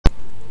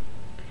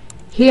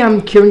Hey,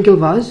 I'm Kiran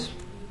Gilvaz.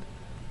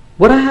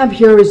 What I have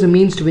here is a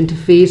means to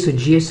interface a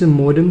GSM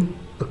modem,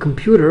 a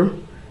computer,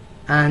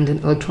 and an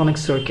electronic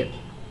circuit.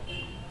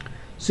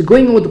 So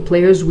going over the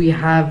players, we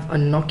have a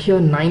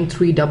Nokia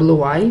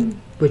 9300i,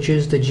 which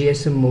is the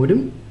GSM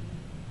modem,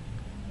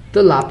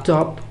 the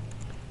laptop,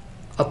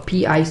 a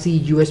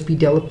PIC USB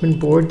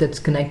development board that's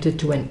connected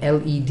to an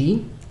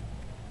LED,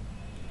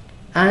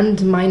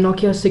 and my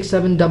Nokia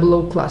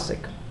 6700 Classic.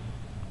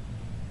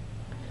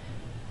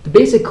 The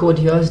basic code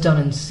here is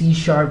done in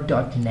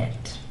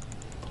C#.net.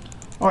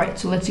 Alright,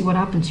 so let's see what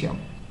happens here.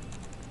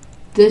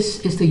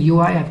 This is the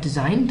UI I've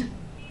designed.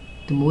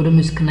 The modem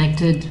is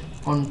connected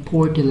on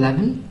port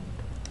 11.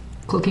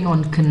 Clicking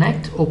on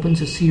connect opens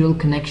a serial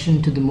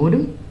connection to the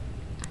modem,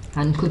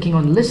 and clicking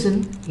on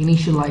listen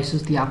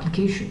initializes the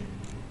application.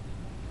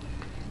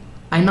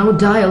 I now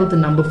dial the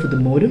number for the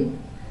modem.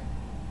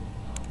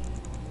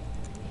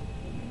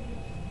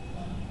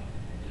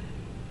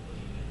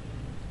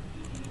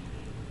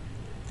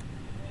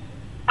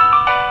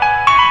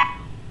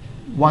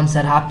 Once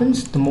that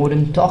happens, the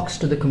modem talks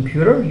to the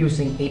computer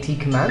using AT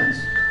commands.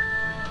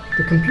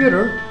 The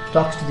computer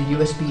talks to the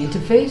USB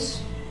interface,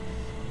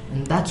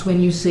 and that's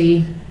when you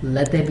say,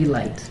 "Let there be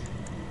light."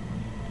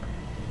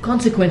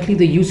 Consequently,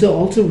 the user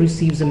also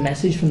receives a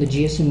message from the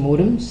GSM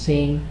modem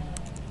saying,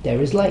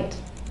 "There is light."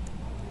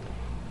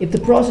 If the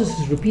process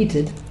is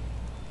repeated,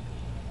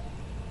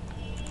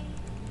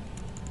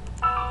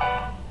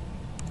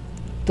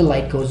 the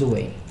light goes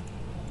away.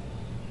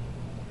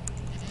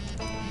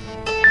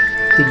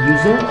 The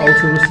user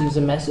also receives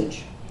a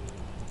message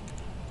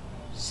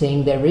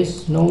saying there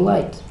is no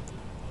light.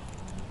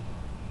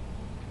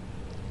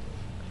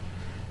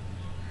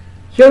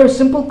 Here, a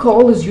simple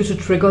call is used to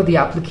trigger the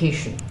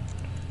application.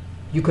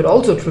 You could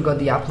also trigger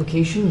the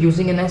application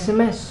using an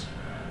SMS.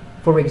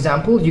 For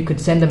example, you could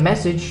send a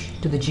message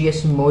to the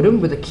GSM modem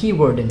with a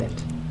keyword in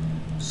it.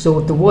 So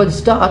the word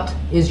start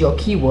is your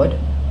keyword.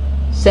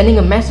 Sending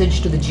a message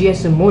to the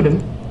GSM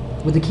modem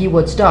with the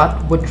keyword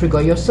start would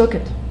trigger your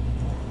circuit.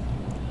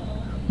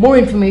 More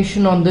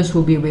information on this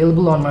will be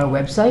available on my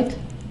website,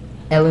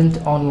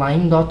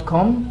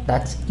 elintonline.com.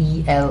 That's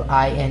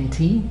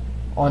ELINT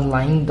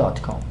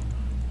online.com.